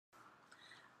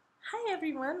Hi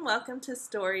everyone, welcome to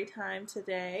Storytime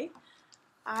today.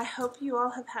 I hope you all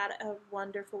have had a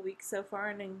wonderful week so far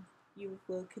and you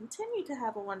will continue to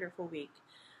have a wonderful week.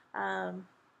 Why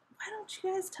don't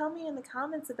you guys tell me in the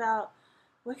comments about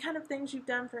what kind of things you've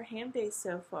done for Ham Day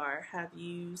so far? Have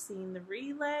you seen the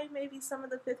relay, maybe some of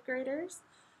the 5th graders?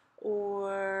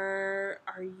 Or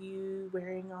are you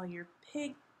wearing all your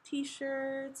pig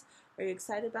t-shirts? Are you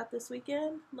excited about this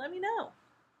weekend? Let me know.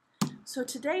 So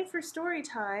today for story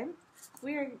time,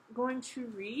 we are going to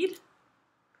read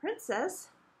Princess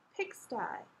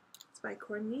Pigsty. It's by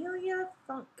Cornelia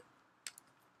Funk.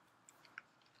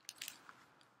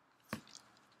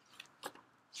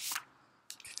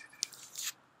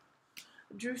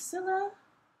 Drusilla,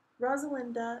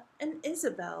 Rosalinda, and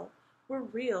Isabel were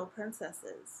real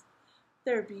princesses.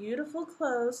 Their beautiful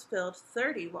clothes filled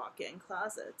 30 walk-in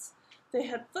closets. They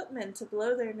had footmen to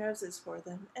blow their noses for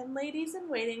them, and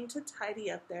ladies-in-waiting to tidy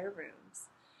up their rooms,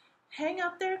 hang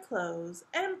up their clothes,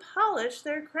 and polish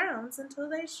their crowns until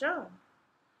they shone.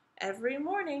 Every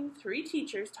morning, 3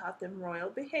 teachers taught them royal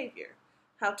behavior,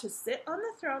 how to sit on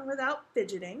the throne without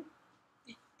fidgeting,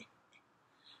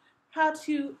 how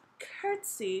to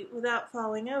curtsy without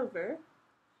falling over,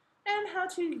 and how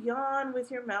to yawn with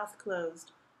your mouth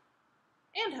closed,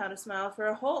 and how to smile for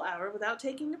a whole hour without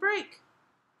taking a break.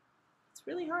 It's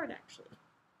really hard, actually.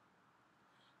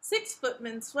 6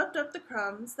 footmen swept up the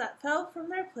crumbs that fell from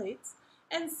their plates,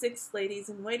 and 6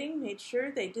 ladies-in-waiting made sure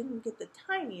they didn't get the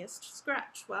tiniest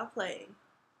scratch while playing.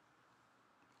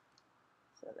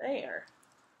 So they are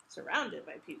surrounded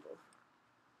by people.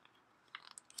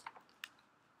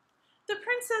 The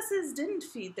princesses didn't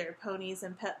feed their ponies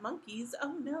and pet monkeys.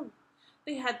 Oh no,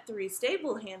 they had 3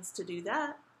 stable hands to do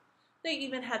that. They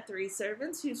even had 3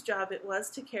 servants whose job it was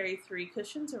to carry 3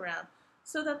 cushions around,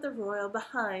 so that the royal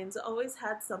behinds always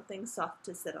had something soft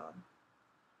to sit on.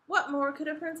 What more could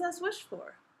a princess wish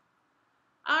for?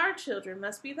 Our children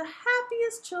must be the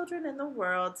happiest children in the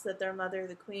world, said their mother,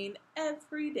 the queen,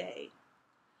 every day.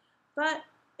 But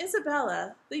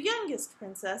Isabella, the youngest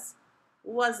princess,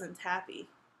 wasn't happy.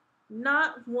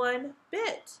 Not one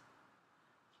bit.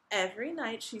 Every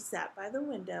night she sat by the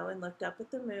window and looked up at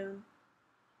the moon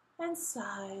and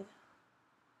sighed.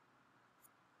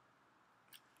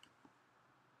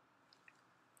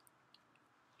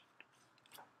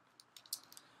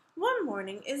 One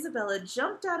morning, Isabella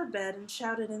jumped out of bed and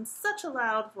shouted in such a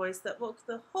loud voice that woke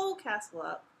the whole castle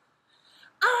up.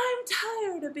 I'm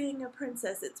tired of being a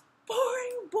princess. It's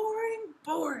boring, boring,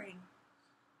 boring.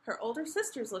 Her older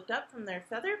sisters looked up from their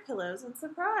feather pillows in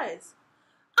surprise.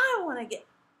 I want to get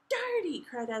dirty,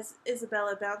 cried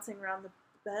Isabella, bouncing around the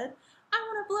bed. I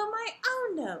want to blow my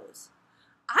own nose.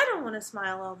 I don't want to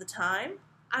smile all the time.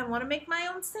 I want to make my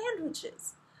own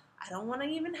sandwiches. I don't want to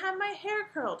even have my hair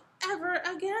curled ever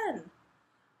again.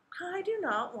 I do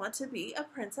not want to be a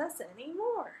princess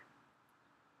anymore.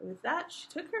 With that, she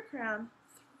took her crown,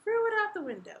 threw it out the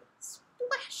window.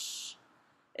 Splash!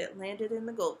 It landed in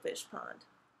the goldfish pond.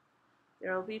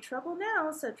 There will be trouble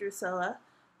now, said Drusilla,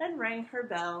 and rang her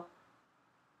bell.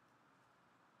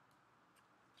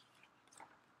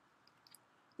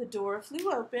 The door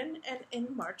flew open, and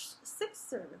in marched 6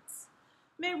 servants.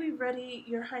 May we ready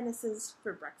your highnesses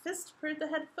for breakfast? Purred the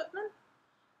head footman.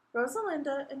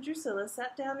 Rosalinda and Drusilla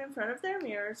sat down in front of their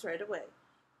mirrors right away,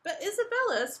 but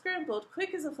Isabella scrambled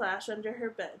quick as a flash under her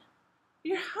bed.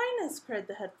 Your Highness, cried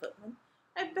the head footman,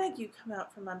 I beg you come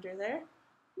out from under there.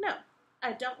 No,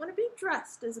 I don't want to be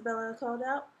dressed, Isabella called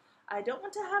out. I don't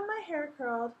want to have my hair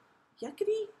curled.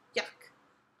 Yuckety yuck.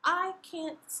 I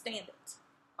can't stand it.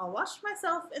 I'll wash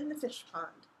myself in the fish pond.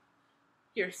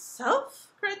 Yourself?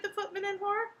 Cried the footman in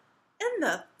horror. In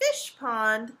the fish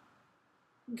pond?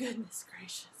 Goodness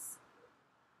gracious.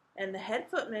 And the head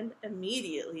footman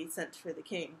immediately sent for the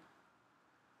king.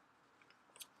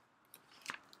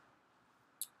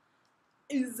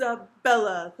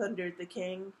 Isabella, thundered the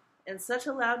king, in such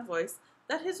a loud voice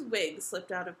that his wig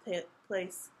slipped out of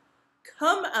place.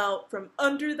 Come out from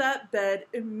under that bed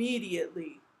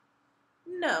immediately.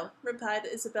 No, replied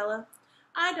Isabella.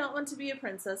 I don't want to be a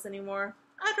princess anymore.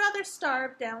 I'd rather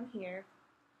starve down here.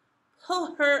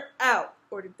 Pull her out,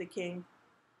 ordered the king.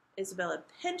 Isabella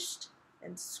pinched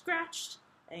and scratched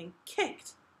and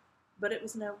kicked, but it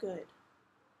was no good.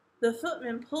 The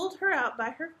footman pulled her out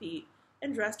by her feet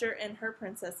and dressed her in her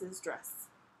princess's dress.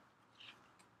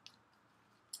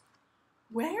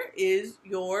 Where is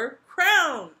your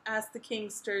crown? Asked the king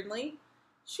sternly.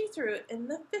 She threw it in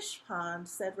the fish pond,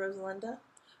 said Rosalinda.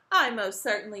 I most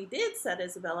certainly did, said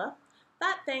Isabella.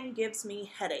 That thing gives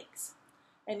me headaches.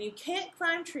 And you can't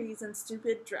climb trees in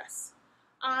stupid dress.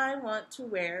 I want to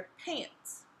wear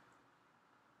pants.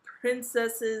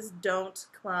 Princesses don't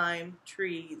climb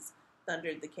trees,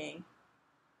 thundered the king.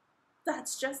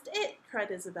 That's just it, cried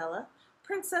Isabella.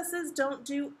 Princesses don't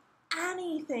do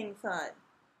anything fun.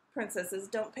 Princesses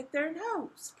don't pick their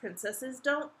nose. Princesses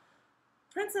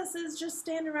just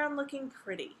stand around looking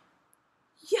pretty.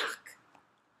 Yuck!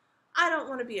 I don't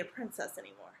want to be a princess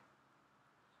anymore.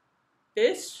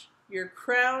 Fish your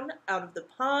crown out of the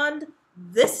pond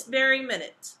this very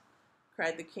minute,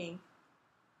 cried the king.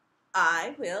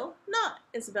 I will not,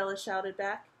 Isabella shouted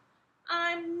back.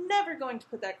 I'm never going to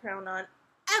put that crown on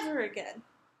ever again.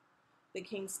 The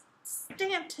king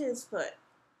stamped his foot.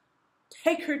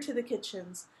 Take her to the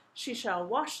kitchens. She shall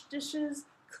wash dishes,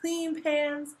 clean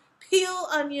pans, peel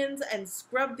onions, and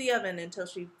scrub the oven until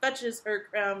she fetches her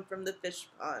crown from the fish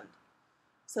pond.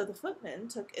 So the footman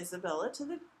took Isabella to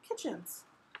the kitchens.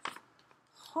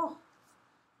 Oh,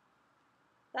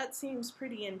 that seems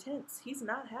pretty intense. He's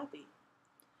not happy.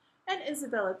 And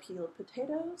Isabella peeled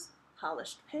potatoes,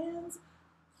 polished pans,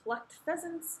 plucked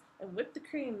pheasants, and whipped the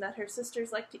cream that her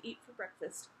sisters liked to eat for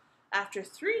breakfast. After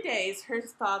 3 days, her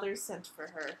father sent for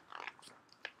her.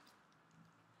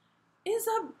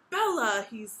 Isabella,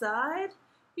 he sighed,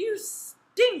 you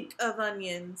stink of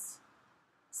onions.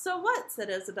 So what, said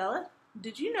Isabella.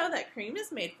 Did you know that cream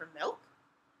is made from milk?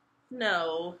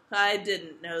 No, I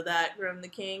didn't know that, groaned the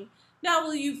king. Now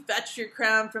will you fetch your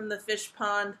crown from the fish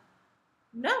pond?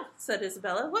 No, said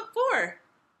Isabella. What for?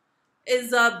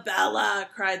 Isabella,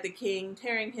 cried the king,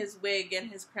 tearing his wig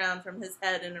and his crown from his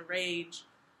head in a rage.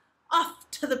 Off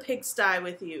to the pigsty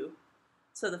with you.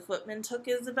 So the footman took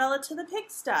Isabella to the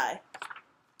pigsty.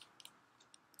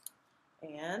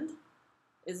 And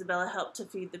Isabella helped to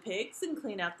feed the pigs and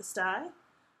clean out the sty.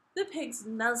 The pigs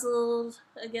nuzzled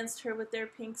against her with their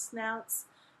pink snouts,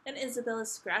 and Isabella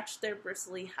scratched their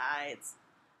bristly hides.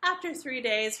 After 3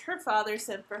 days, her father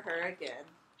sent for her again.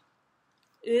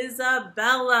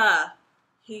 Isabella,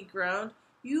 he groaned,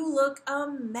 you look a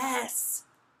mess.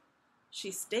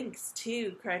 She stinks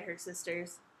too, cried her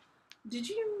sisters. Did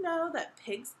you know that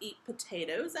pigs eat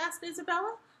potatoes? Asked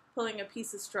Isabella, pulling a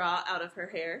piece of straw out of her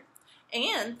hair.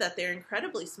 And that they're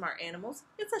incredibly smart animals.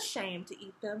 It's a shame to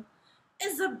eat them.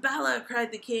 Isabella,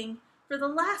 cried the king, for the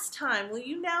last time, will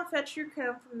you now fetch your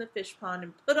crown from the fish pond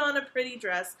and put on a pretty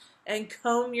dress and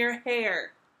comb your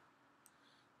hair?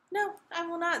 No, I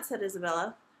will not, said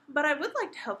Isabella, but I would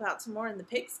like to help out some more in the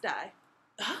pigsty.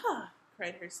 Ah,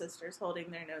 cried her sisters, holding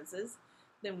their noses.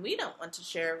 Then we don't want to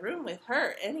share a room with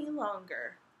her any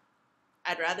longer.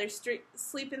 I'd rather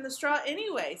sleep in the straw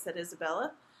anyway, said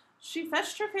Isabella. She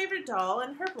fetched her favorite doll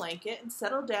and her blanket and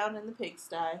settled down in the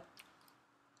pigsty.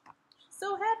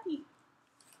 So happy.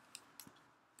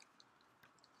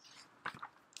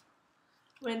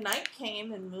 When night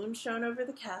came and moon shone over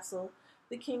the castle,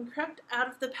 the king crept out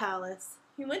of the palace.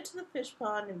 He went to the fish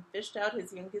pond and fished out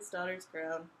his youngest daughter's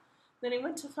crown. Then he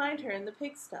went to find her in the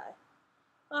pigsty.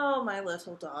 Oh, my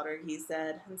little daughter, he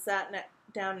said, and sat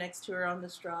down next to her on the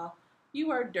straw.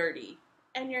 You are dirty,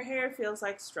 and your hair feels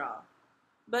like straw.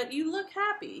 But you look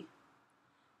happy.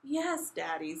 Yes,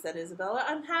 Daddy, said Isabella.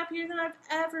 I'm happier than I've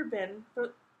ever been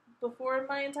before in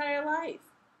my entire life.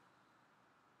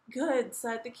 Good,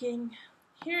 sighed the king.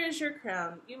 Here is your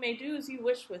crown. You may do as you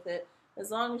wish with it, as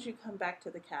long as you come back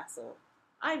to the castle.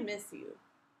 I miss you.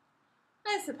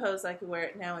 I suppose I could wear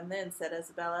it now and then, said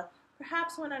Isabella.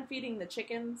 Perhaps when I'm feeding the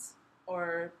chickens,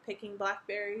 or picking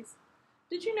blackberries.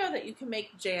 Did you know that you can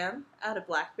make jam out of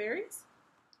blackberries?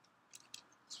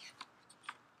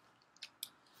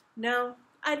 No,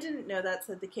 I didn't know that,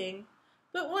 said the king.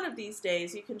 But one of these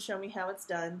days you can show me how it's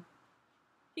done.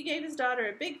 He gave his daughter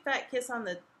a big fat kiss on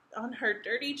her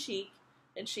dirty cheek,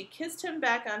 and she kissed him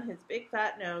back on his big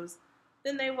fat nose.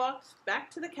 Then they walked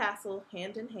back to the castle,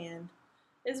 hand in hand.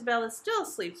 Isabella still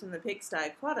sleeps in the pigsty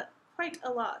quite a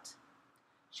lot.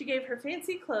 She gave her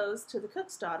fancy clothes to the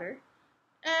cook's daughter,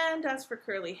 and as for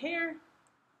curly hair,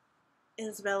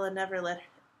 Isabella never let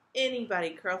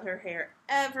anybody curl her hair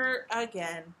ever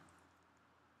again.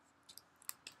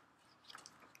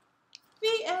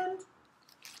 The end.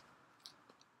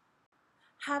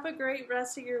 Have a great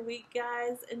rest of your week,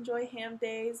 guys. Enjoy ham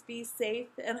days. Be safe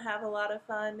and have a lot of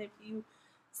fun. If you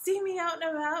see me out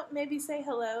and about, maybe say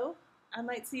hello. I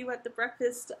might see you at the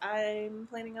breakfast. I'm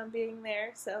planning on being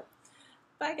there. So,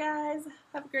 bye, guys.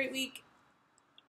 Have a great week.